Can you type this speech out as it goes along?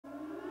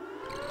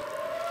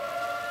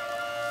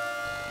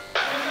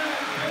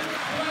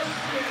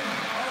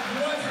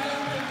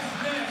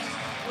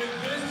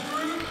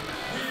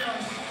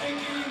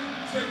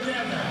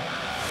together.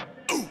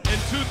 In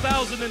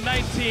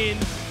 2019,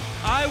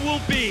 I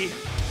will be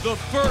the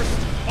first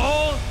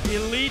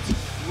all-elite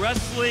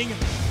wrestling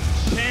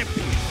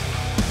champion.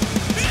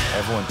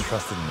 Everyone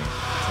trusted me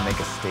to make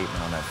a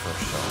statement on that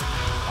first show.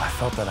 I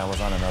felt that I was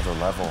on another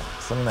level,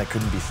 something that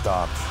couldn't be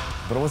stopped,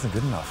 but it wasn't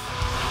good enough.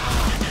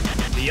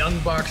 The Young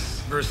Bucks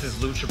versus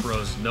Lucha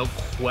Bros, no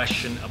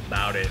question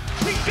about it.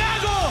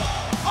 Chicago,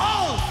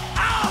 all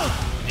out!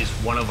 Is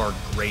one of our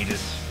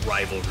greatest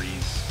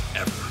rivalries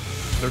ever.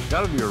 There's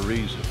got to be a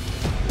reason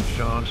that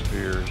Shawn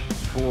Spears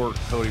tore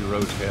Cody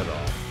Rhodes' head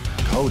off.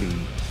 Cody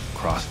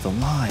crossed the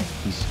line.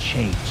 He's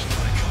changed.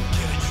 Come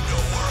get it, you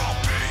know where I'll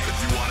be. If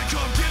you want to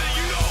come get it,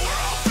 you know where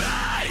I'll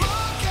be.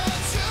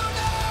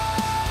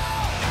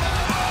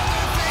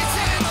 He's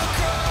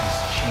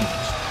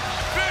changed.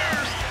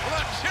 Spears with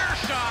a chair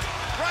shot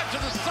right to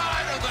the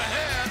side of the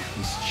head.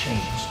 He's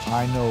changed.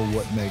 I know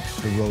what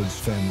makes the Rhodes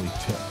family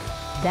tick.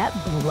 That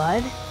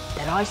blood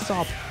that I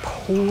saw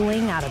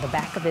pooling out of the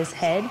back of his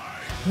head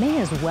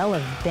may as well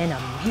have been a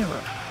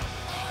mirror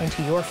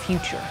into your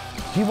future.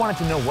 He wanted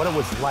to know what it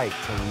was like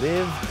to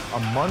live a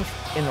month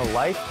in the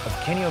life of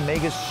Kenny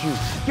Omega's shoes.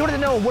 He wanted to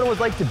know what it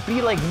was like to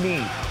be like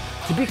me,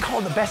 to be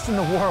called the best in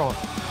the world.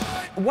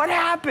 What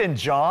happened,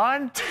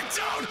 John? Deep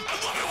down, I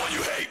love it when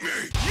you hate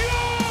me.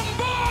 Young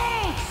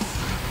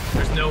Bucks!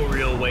 There's no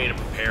real way to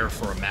prepare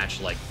for a match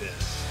like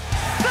this.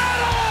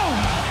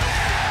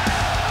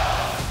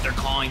 They're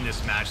calling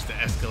this match the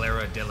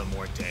Escalera de la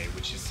Muerte,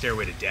 which is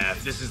Stairway to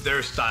Death. This is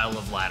their style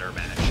of ladder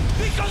match.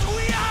 Because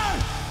we are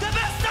the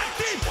best tag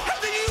team in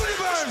the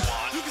universe!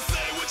 You can say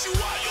what you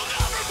want, you'll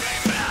never be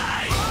me.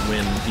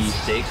 When the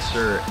stakes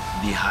are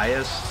the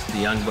highest, the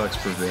Young Bucks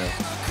prevail.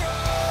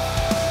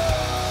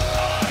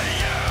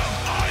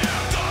 I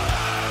am the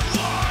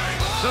headline.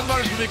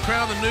 Somebody's going to be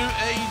crowned the new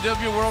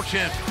AEW World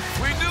Champion.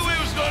 We knew he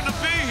was going to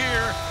be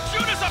here.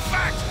 Shoot us a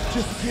fact.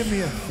 Just give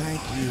me a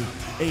thank you,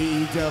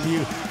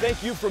 AEW.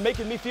 Thank you for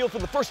making me feel for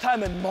the first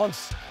time in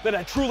months that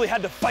I truly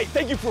had to fight.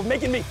 Thank you for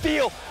making me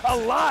feel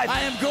alive.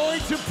 I am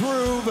going to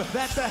prove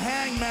that the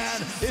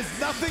Hangman is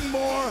nothing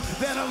more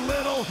than a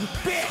little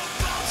bitch.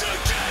 About to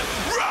get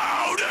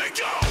round and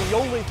go. The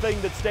only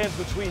thing that stands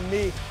between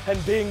me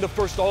and being the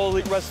first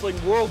All-Elite Wrestling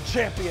World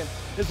Champion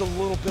is a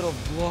little bit of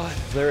blood.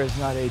 There is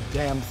not a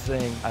damn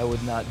thing I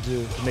would not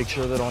do to make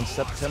sure that on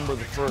September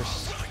the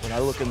 1st, when I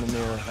look in the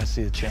mirror, I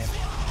see the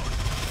champion.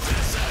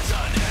 This is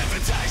an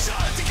invitation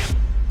to get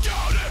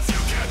out if you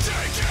can't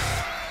take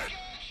it.